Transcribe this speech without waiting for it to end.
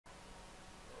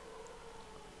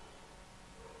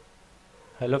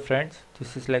Hello friends,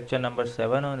 this is lecture number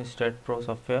 7 on Staad Pro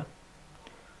software.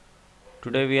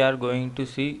 Today we are going to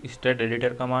see Staad Editor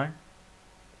Command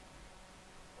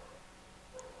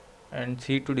and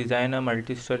see to design a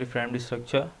multi-story framed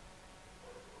structure.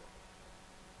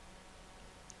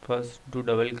 First do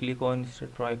double click on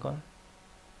Staad Pro icon.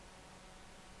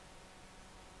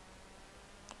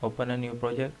 Open a new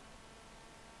project.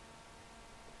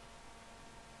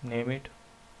 Name it.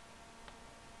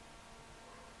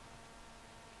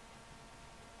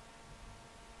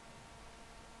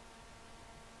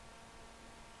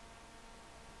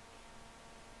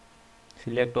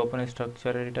 Select Open Structure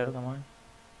Editor Command.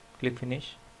 Click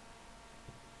Finish.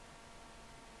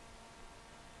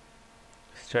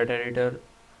 Staad Editor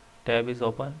tab is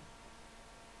open.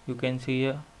 You can see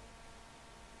here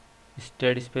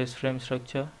Staad space frame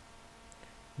structure,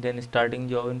 then starting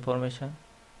job information,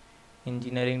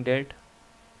 engineering date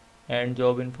and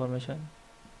job information,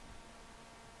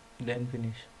 then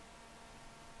finish.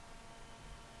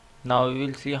 Now we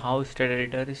will see how Staad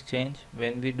Editor is changed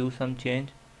when we do some change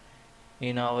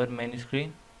in our main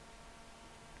screen.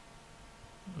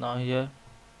 Now here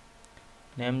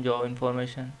name job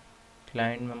information,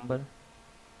 client member,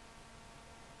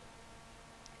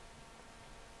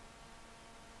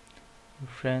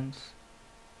 reference,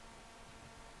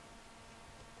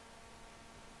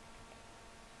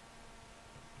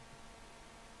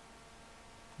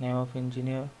 name of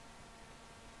engineer,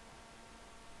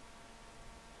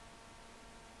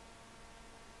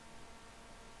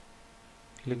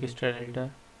 click Staad Editor,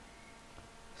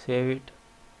 save it.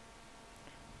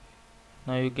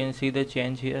 Now you can see the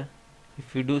change here.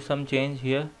 If we do some change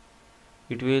here,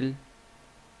 it will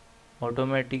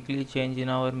automatically change in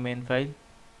our main file.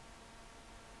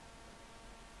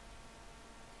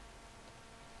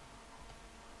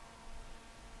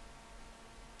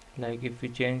 Like if we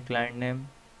change client name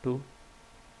to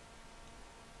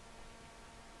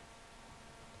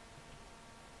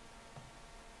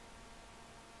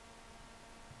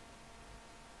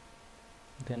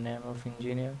the name of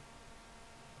engineer,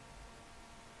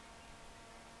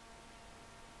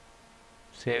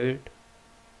 save it,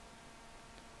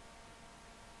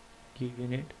 give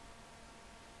unit.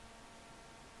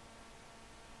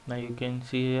 Now you can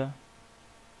see here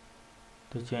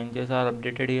the changes are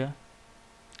updated here.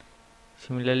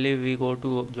 Similarly, we go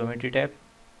to geometry tab.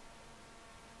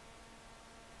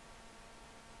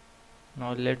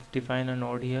 Now let's define a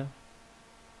node here.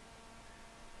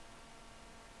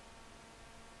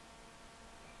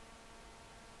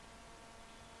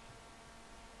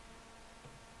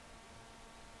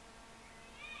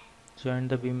 Join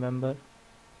the beam member.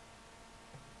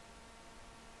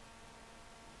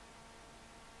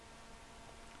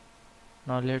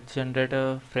 Now let's generate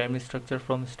a frame structure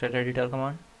from Staad Editor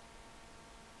command.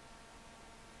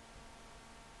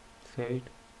 Save it.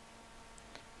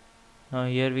 Now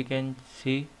here we can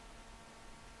see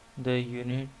the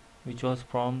unit which was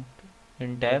prompt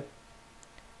in tab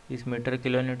is meter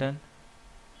kilonewton.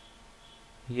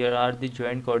 Here are the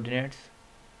joint coordinates.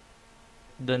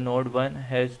 The node 1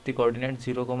 has the coordinate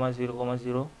 0, 0,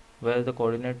 0, whereas the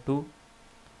coordinate 2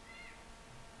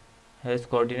 has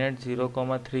coordinate 0,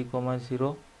 3,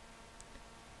 0.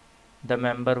 The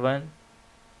member 1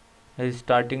 has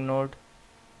starting node,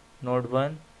 node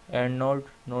 1 and node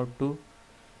 2.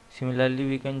 Similarly,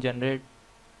 we can generate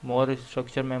more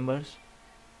structure members.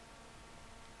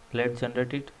 Let's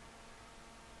generate it.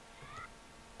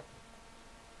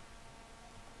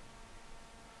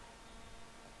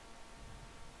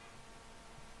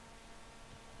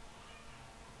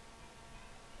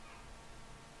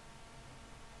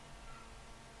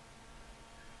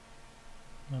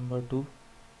 Number 2,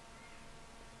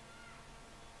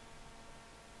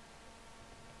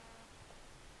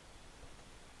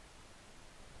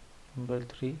 number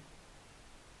 3,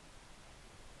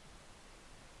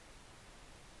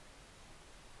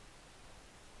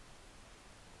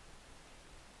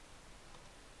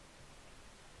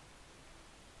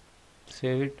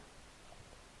 save it.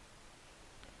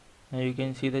 Now you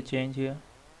can see the change here.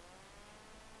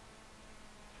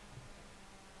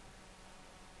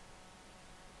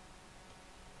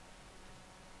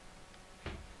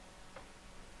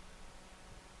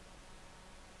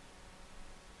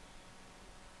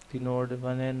 The node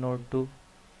 1 and node 2.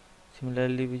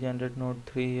 Similarly, we generate node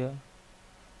 3 here,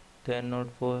 then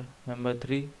node 4, member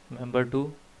 3, member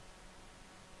 2.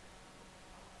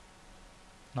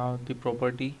 Now the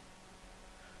property,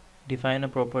 define a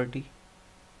property.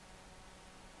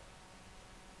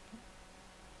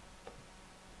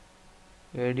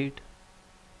 Edit,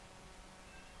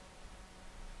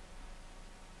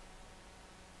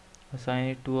 assign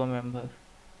it to a member.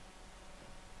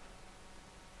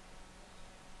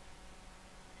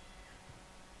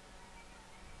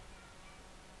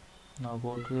 Now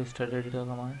go to the Staad Editor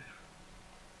Command.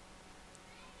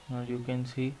 Now you can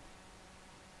see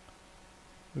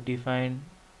we define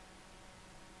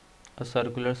a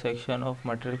circular section of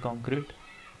material concrete.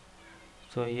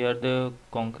 So here the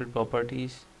concrete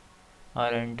properties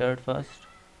are entered first,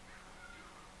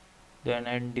 then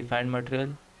add defined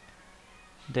material,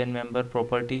 then member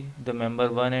property. The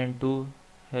member 1 and 2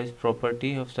 has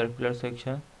property of circular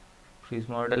section, is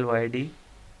model YD.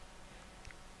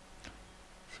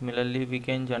 Similarly, we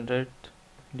can generate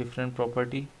different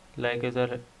property like as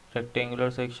a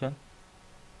rectangular section.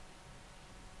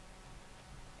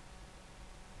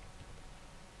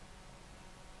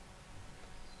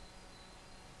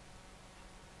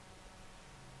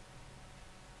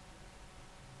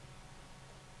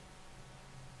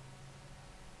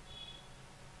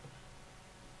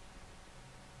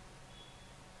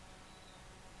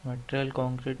 Material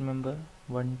concrete member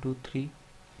 1, 2, 3.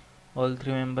 All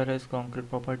three member has concrete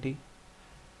property.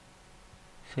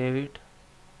 Save it.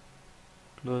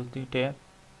 Close the tab.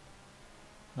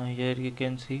 Now here you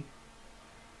can see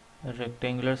a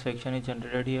rectangular section is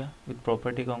generated here with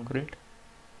property concrete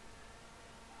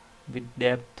with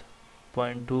depth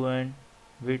 0.2 and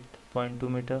width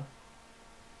 0.2 meter.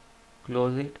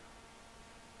 Close it.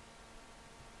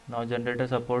 Now generate a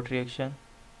support reaction.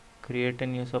 Create a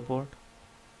new support.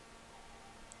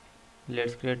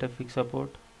 Let's create a fixed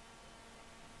support.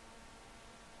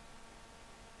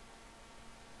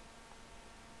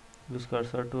 Use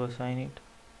cursor to assign it.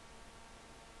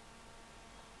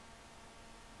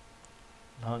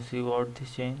 Now see what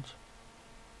this change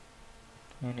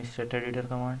in Staad Editor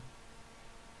Command.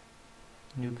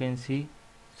 You can see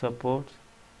supports.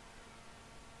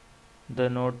 The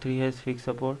node 3 has fixed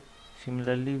support.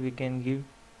 Similarly, we can give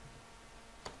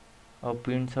a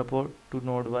pinned support to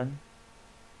node 1.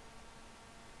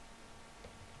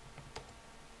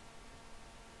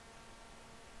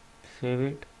 Save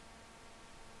it.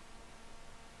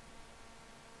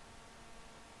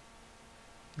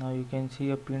 Now you can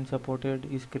see a pin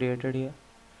supported is created here.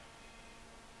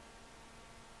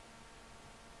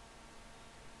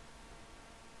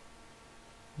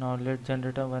 Now let's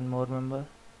generate a one more member.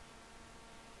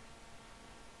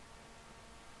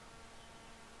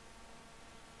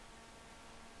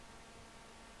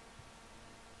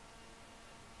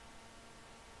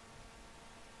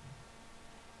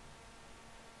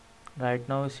 Right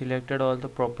now selected all the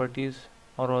properties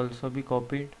are also be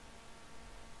copied.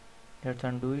 Let's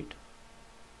undo it.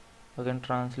 Again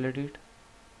translate it.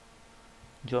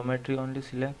 Geometry only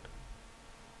select.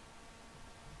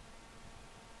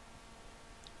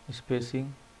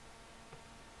 Spacing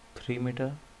 3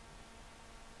 meter.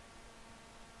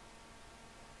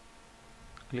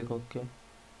 Click OK.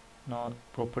 Now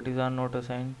properties are not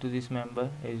assigned to this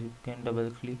member, as you can double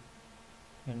click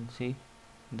and see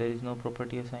there is no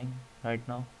property assigned right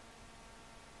now.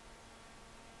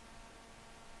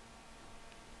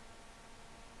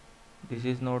 This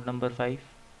is node number 5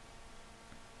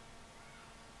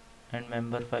 and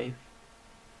member 5.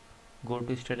 Go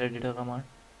to Staad Editor Command.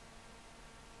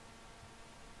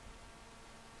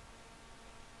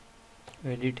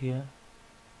 Edit here.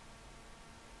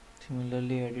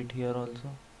 Similarly edit here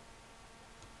also.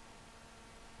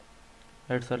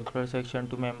 Add circular section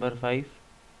to member 5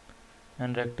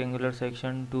 and rectangular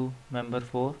section to member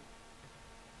 4.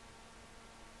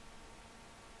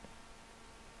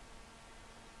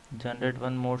 Generate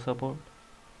one more support,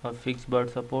 a fixed bird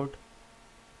support,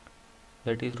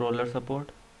 that is roller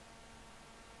support.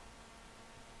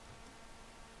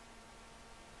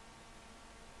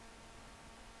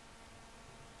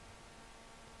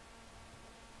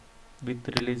 With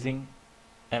releasing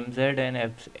MZ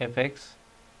and FX.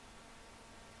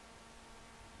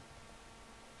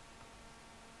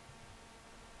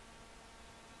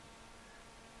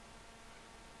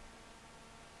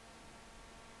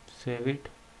 Save it.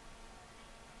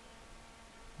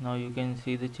 Now you can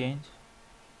see the change.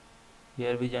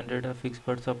 Here we generate a fixed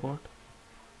bird support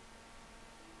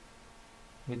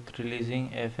with releasing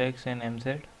FX and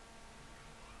MZ.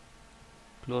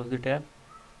 Close the tab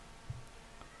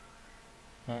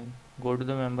and go to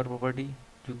the member property.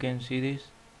 You can see this.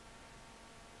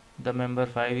 The member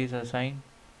 5 is assigned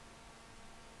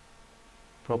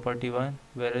property 1,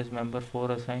 whereas member 4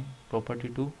 assigned property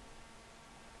 2.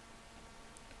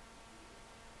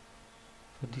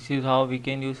 So this is how we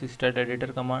can use Staad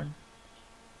Editor command.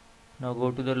 Now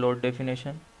go to the load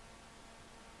definition.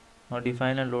 Now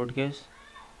define a load case.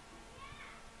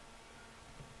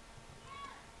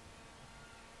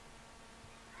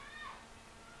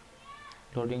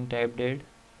 Loading type dead.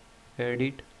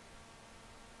 Edit.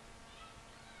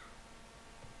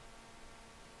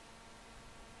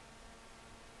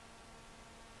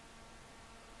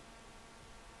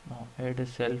 add a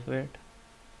self weight,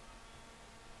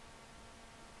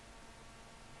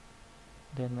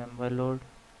 then member load,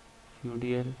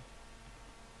 UDL,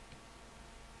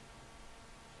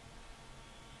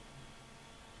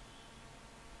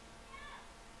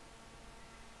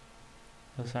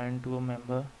 assign to a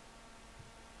member,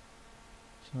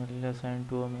 similarly assigned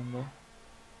to a member.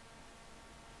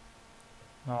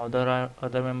 Now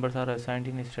other members are assigned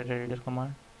in Staad Editor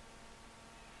command.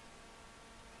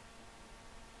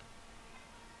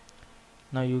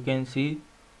 Now you can see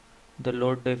the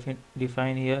load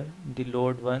define here, the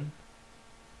load 1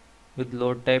 with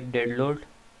load type dead load,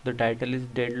 the title is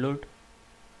dead load,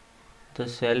 the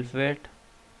self weight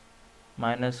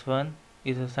 -1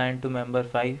 is assigned to member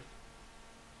 5.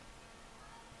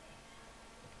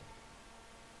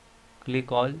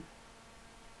 Click all.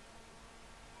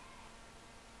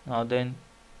 Now then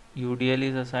UDL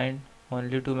is assigned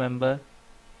only to member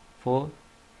 4.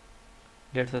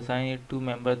 Let's assign it to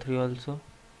member 3 also.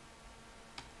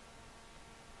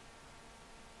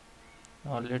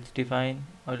 Now let's define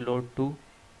a load 2.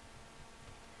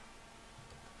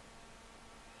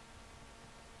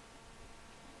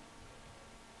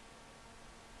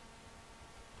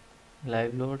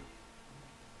 Live load,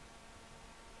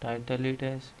 title it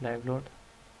as live load.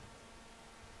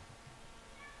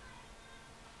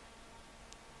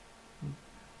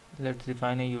 Let's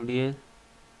define a UDL.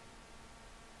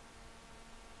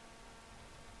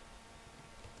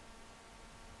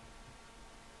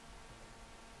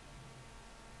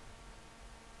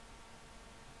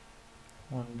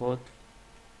 On both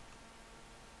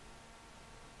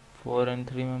 4 and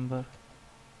 3 member.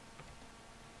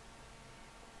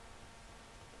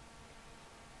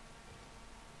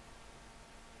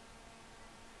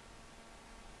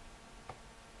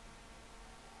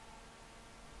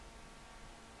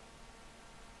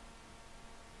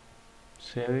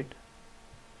 Save it.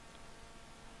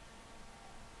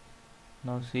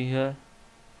 Now see here,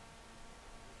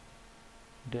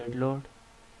 dead load,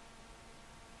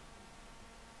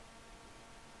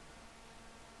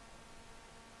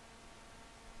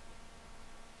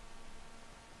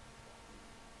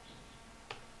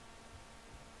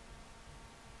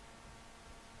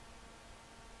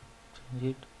 change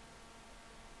it.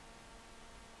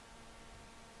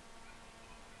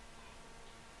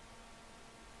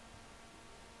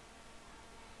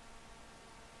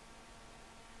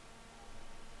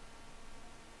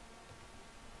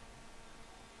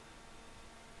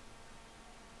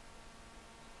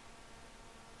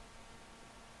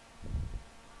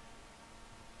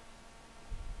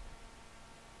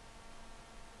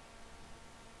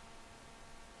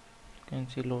 You can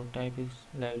see load type is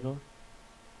live load.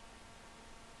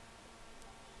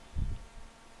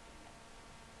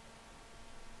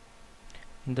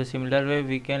 In the similar way,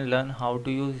 we can learn how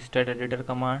to use Staad Editor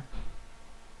command.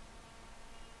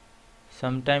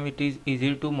 Sometimes it is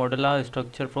easy to model a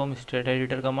structure from Staad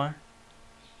Editor command,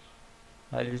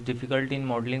 while it is difficult in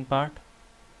modeling part,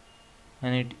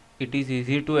 and it is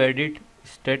easy to edit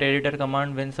Staad Editor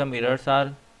command when some errors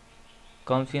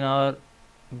comes in our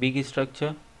big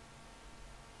structure.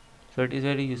 So it is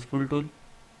very useful tool.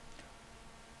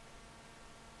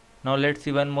 Now let's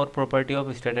see one more property of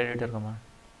Staad Editor command,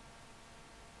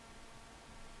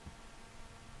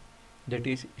 that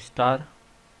is star.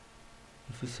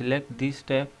 If we select this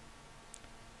tab,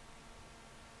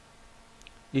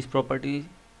 this property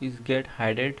is get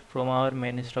hidden from our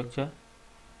main structure.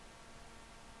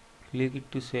 Click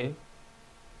it to save.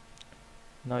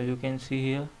 Now you can see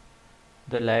here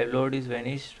the live load is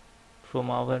vanished from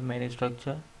our main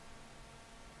structure.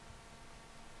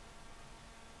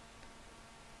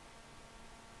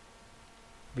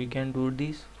 We can do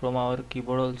this from our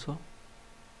keyboard also.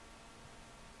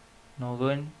 Now go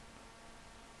in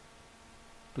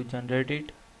to generate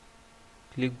it,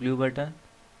 click blue button,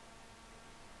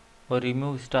 or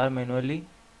remove star manually,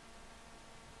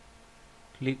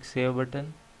 click save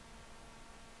button.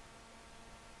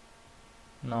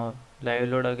 Now live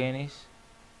load again is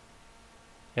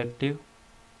active.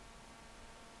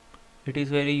 It is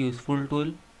very useful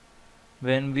tool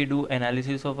when we do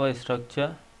analysis of a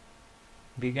structure.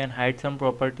 We can hide some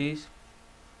properties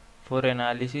for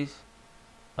analysis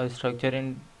a structure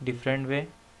in different way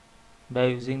by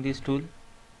using this tool.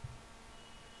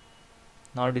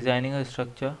 Now designing a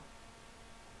structure.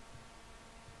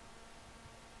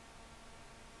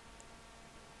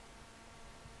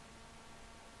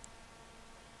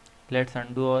 Let's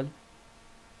undo all.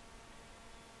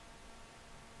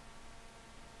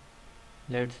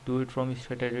 Let's do it from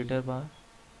Staad Editor bar.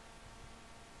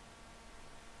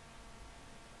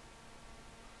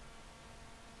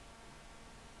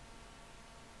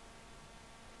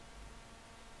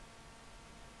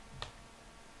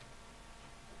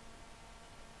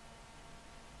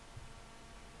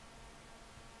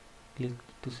 Click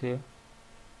to save.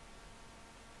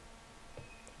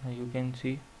 Now you can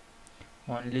see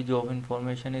only job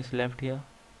information is left here.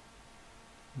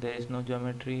 There is no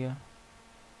geometry here.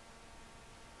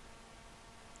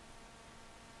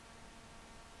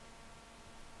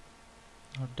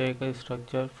 Now take a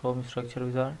structure from structure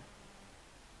wizard.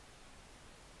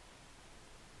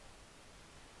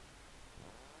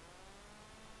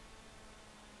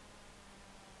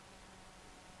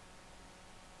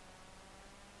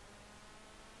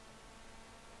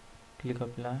 Click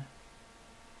apply.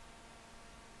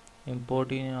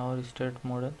 Import in our state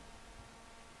model.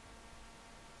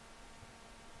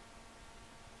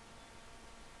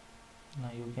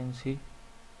 Now you can see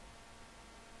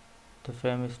the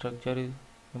frame structure is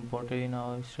imported in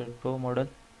our state pro model.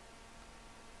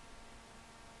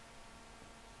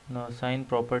 Now assign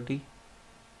property.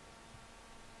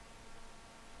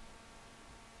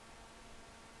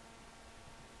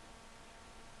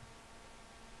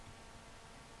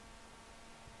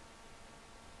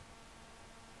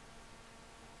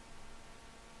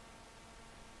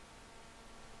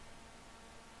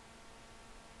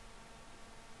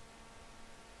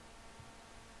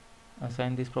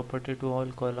 Assign this property to all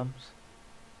columns.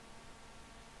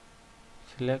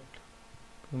 Select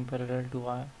beam parallel to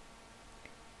Y.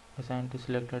 Assign to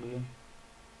selected beam.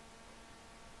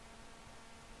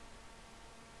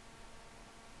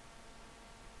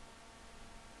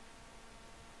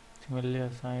 Similarly,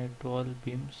 assign it to all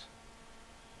beams.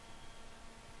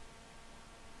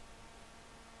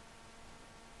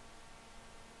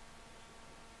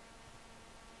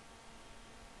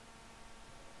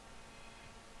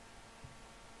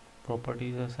 Property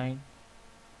is assigned.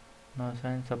 Now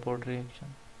assign support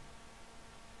reaction.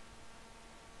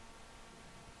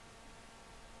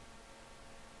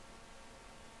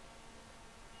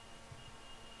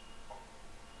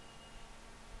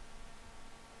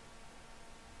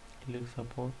 Click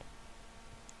support.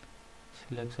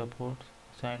 Select supports.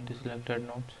 Assign to selected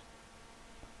nodes.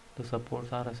 The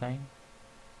supports are assigned.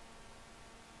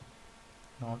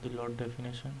 Now the load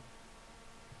definition.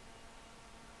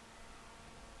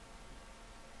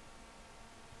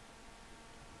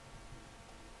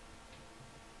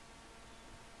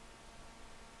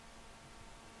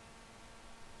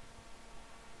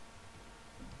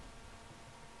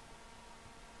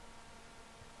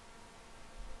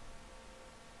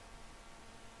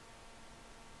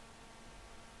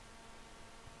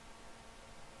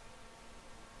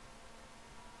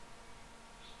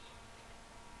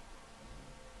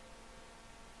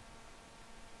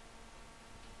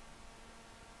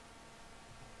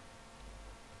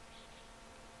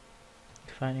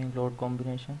 Defining load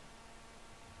combination.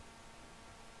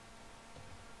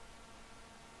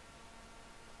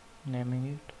 Naming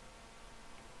it.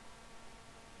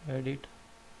 Edit.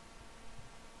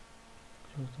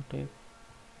 Close the tab.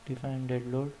 Define dead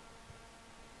load.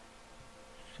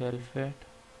 Self weight.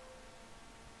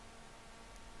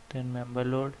 Then member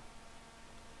load.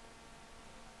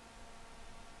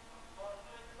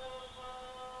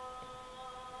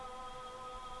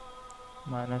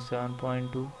 Minus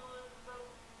 7.2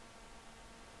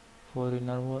 for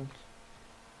inner walls.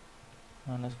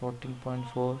 Minus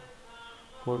 14.4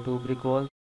 for 2 brick walls.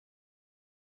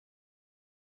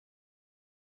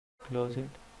 Close it.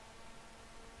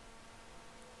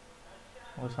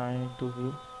 Assign it to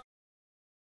view.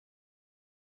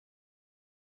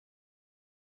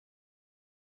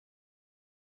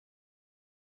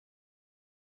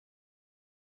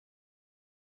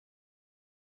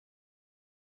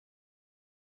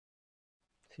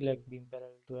 Select beam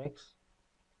parallel to X.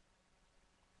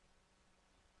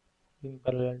 Beam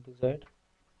parallel to Z.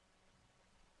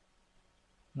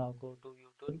 Now go to view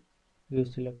tool. View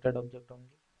selected object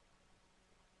only.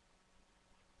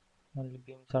 Only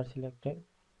beams are selected.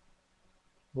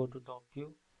 Go to top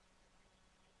view.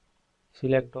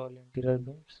 Select all interior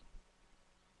beams.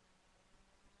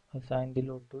 Assign the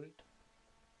load to it.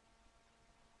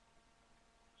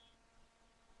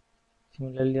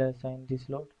 Similarly, assign this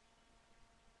load.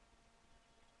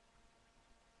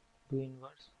 Do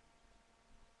inverse.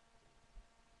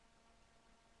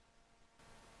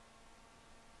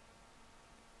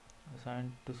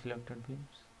 Assign to selected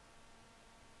beams.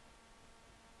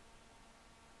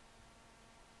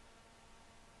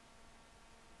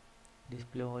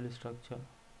 Display whole structure.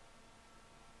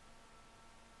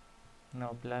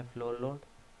 Now apply floor load.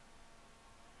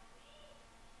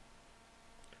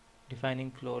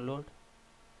 Defining floor load.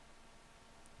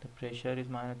 The pressure is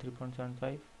minus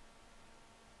 3.75.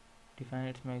 Define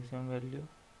its maximum value.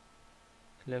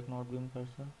 Select node beam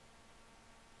cursor.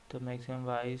 The maximum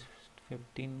Y is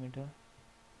 15 meter.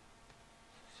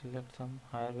 select some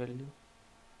higher value,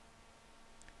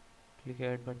 click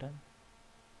add button,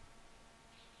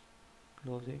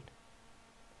 close it.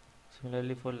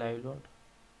 Similarly for live load,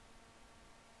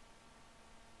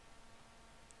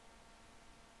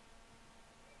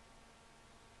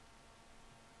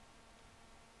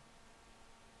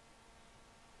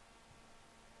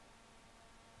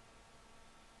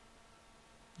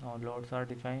 now loads are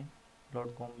defined,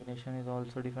 load combination is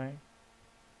also defined.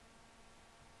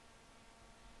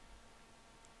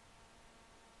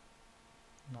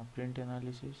 Now print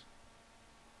analysis,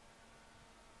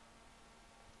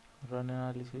 run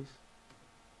analysis,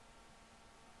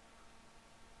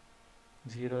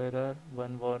 0 error,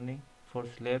 1 warning for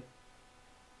slab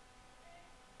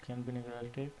can be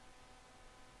neglected.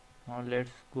 Now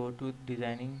let's go to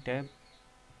designing tab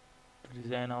to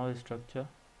design our structure.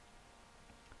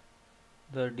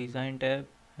 The design tab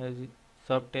has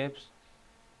sub tabs,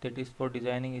 that is for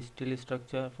designing steel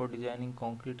structure, for designing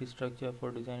concrete structure, for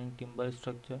designing timber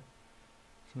structure,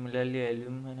 similarly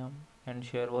aluminum and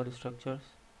shear wall structures.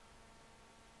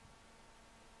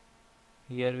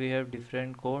 Here we have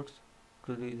different codes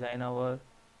to design our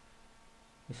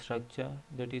structure,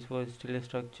 that is for steel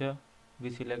structure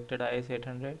we selected IS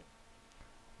 800.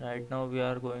 Right now we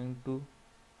are going to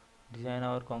design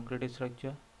our concrete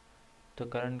structure. The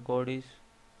current code is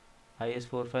IS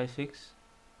 456.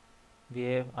 We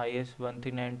have IS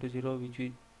 13920 which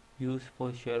we use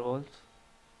for shear walls.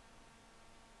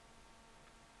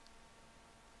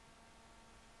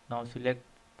 Now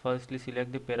firstly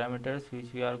select the parameters which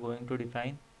we are going to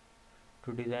define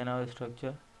to design our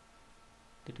structure.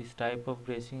 That is type of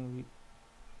bracing we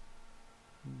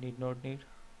did not need.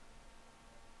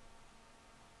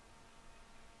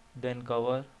 Then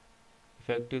cover,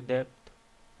 effective depth,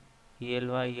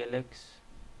 ELY, ELX,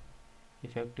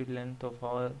 effective length of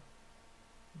our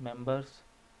members,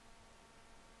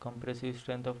 compressive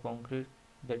strength of concrete,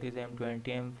 that is M20,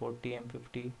 M40,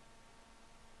 M50,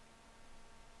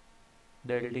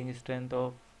 the yielding strength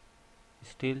of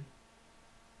steel,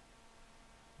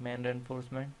 main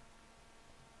reinforcement.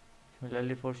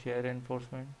 Similarly for shear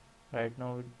reinforcement, right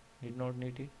now we did not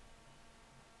need it.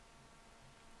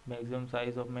 Maximum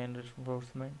size of main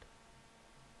reinforcement,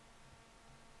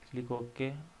 click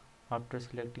OK after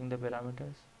selecting the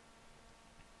parameters.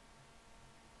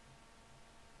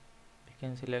 We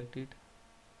can select it.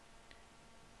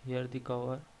 Here the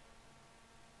cover,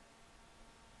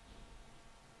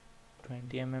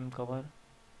 20 mm cover,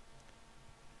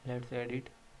 let's add it.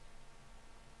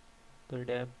 The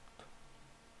depth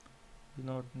is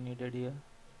not needed here.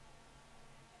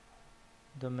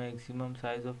 The maximum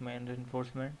size of main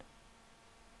reinforcement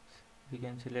we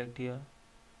can select here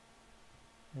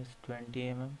as 20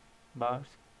 mm bars.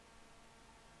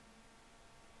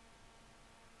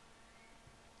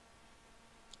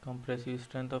 Compressive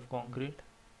strength of concrete,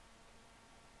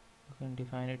 you can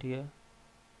define it here.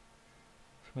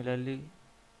 Similarly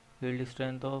yield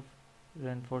strength of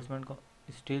reinforcement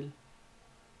steel,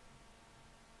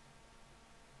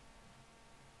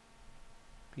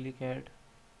 click add.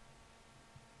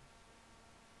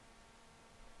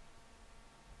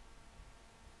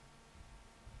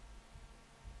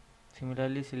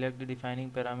 Similarly select the defining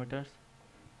parameters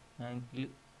and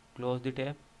close the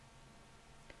tab.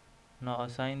 Now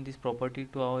assign this property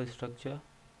to our structure,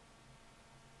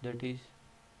 that is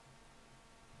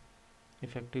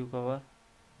effective cover.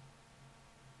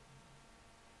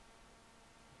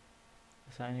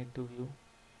 Assign it to view.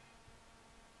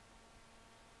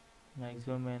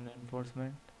 Maximum and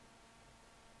reinforcement,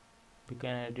 you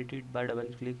can edit it by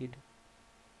double click it.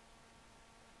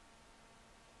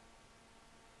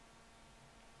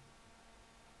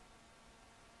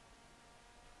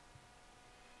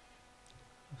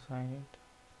 Assign it.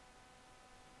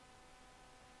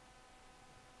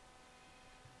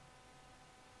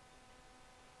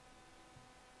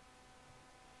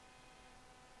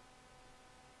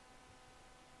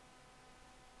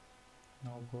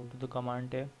 Now go to the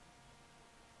command tab.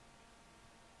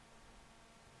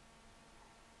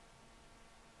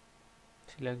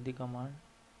 Select the command,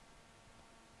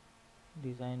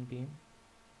 design beam,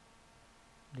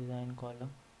 design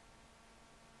column,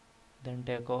 then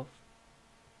takeoff.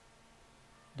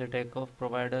 The takeoff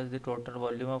provides us the total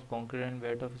volume of concrete and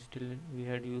weight of steel we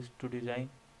had used to design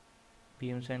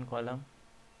beams and column.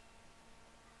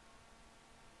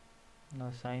 Now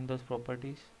assign those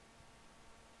properties.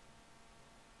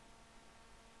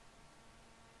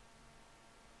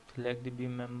 Select the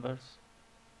beam members.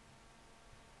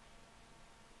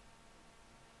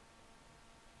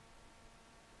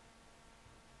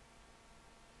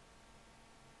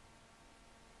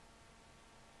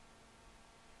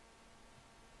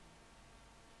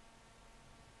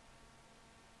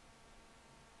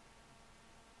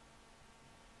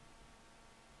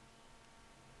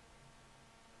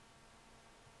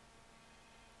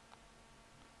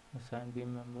 assign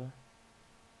beam member.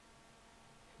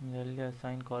 Similarly,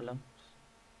 assign columns.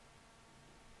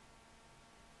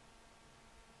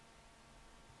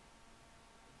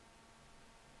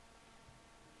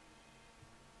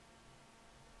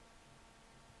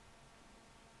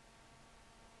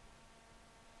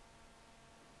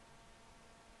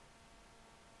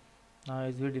 Now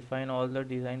as we define all the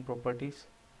design properties,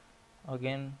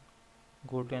 again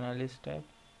go to analysis tab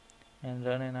and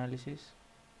run analysis.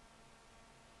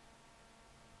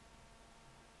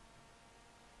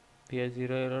 We have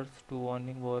 0 errors, 2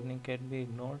 warning can be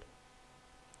ignored.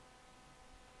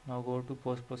 Now go to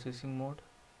post processing mode.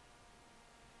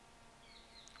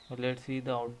 Let's see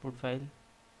the output file.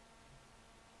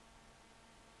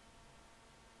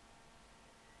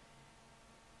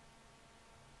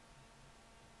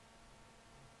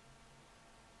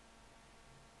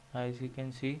 As you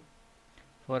can see,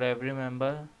 for every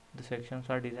member the sections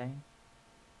are designed.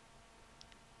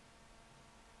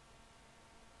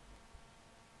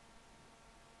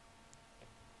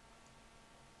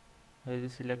 As we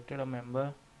selected a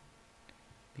member,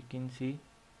 we can see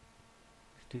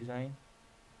its design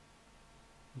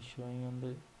is showing on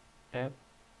the tab.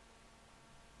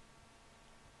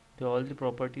 All the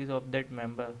properties of that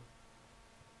member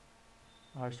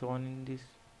are shown in this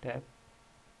tab.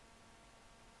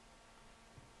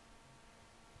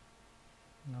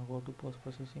 Now go to post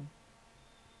processing.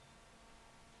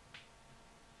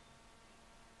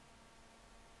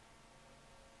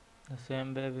 The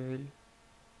same way we will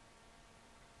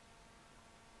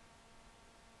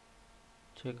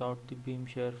check out the beam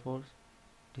shear force,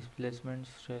 displacement,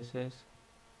 stresses,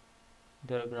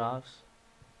 their graphs,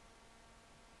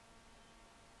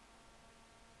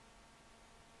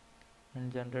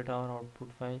 and generate our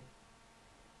output file.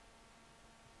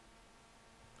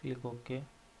 Click OK.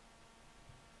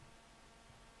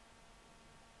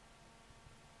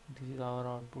 This is our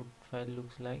output file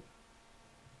looks like.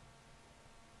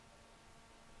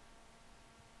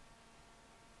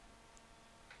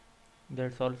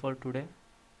 That's all for today.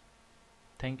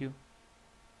 Thank you.